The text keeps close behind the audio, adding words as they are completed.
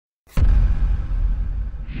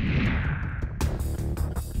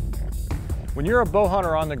When you're a bow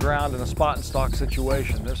hunter on the ground in a spot and stalk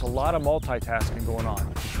situation, there's a lot of multitasking going on.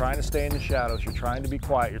 You're trying to stay in the shadows, you're trying to be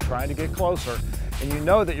quiet, you're trying to get closer, and you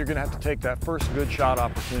know that you're going to have to take that first good shot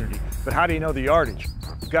opportunity. But how do you know the yardage?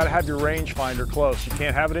 You've got to have your rangefinder close. You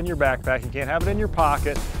can't have it in your backpack, you can't have it in your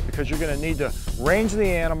pocket, because you're going to need to range the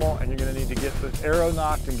animal and you're going to need to get the arrow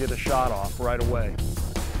knocked and get a shot off right away.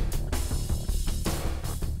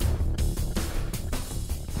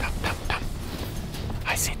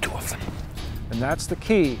 I see two of them. And that's the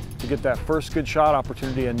key to get that first good shot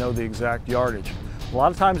opportunity and know the exact yardage. A lot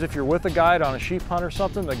of times if you're with a guide on a sheep hunt or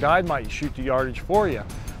something, the guide might shoot the yardage for you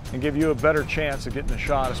and give you a better chance of getting a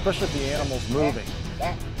shot, especially if the animal's moving.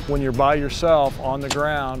 When you're by yourself on the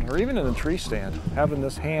ground or even in a tree stand, having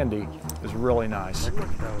this handy is really nice. Look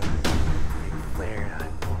at those. There.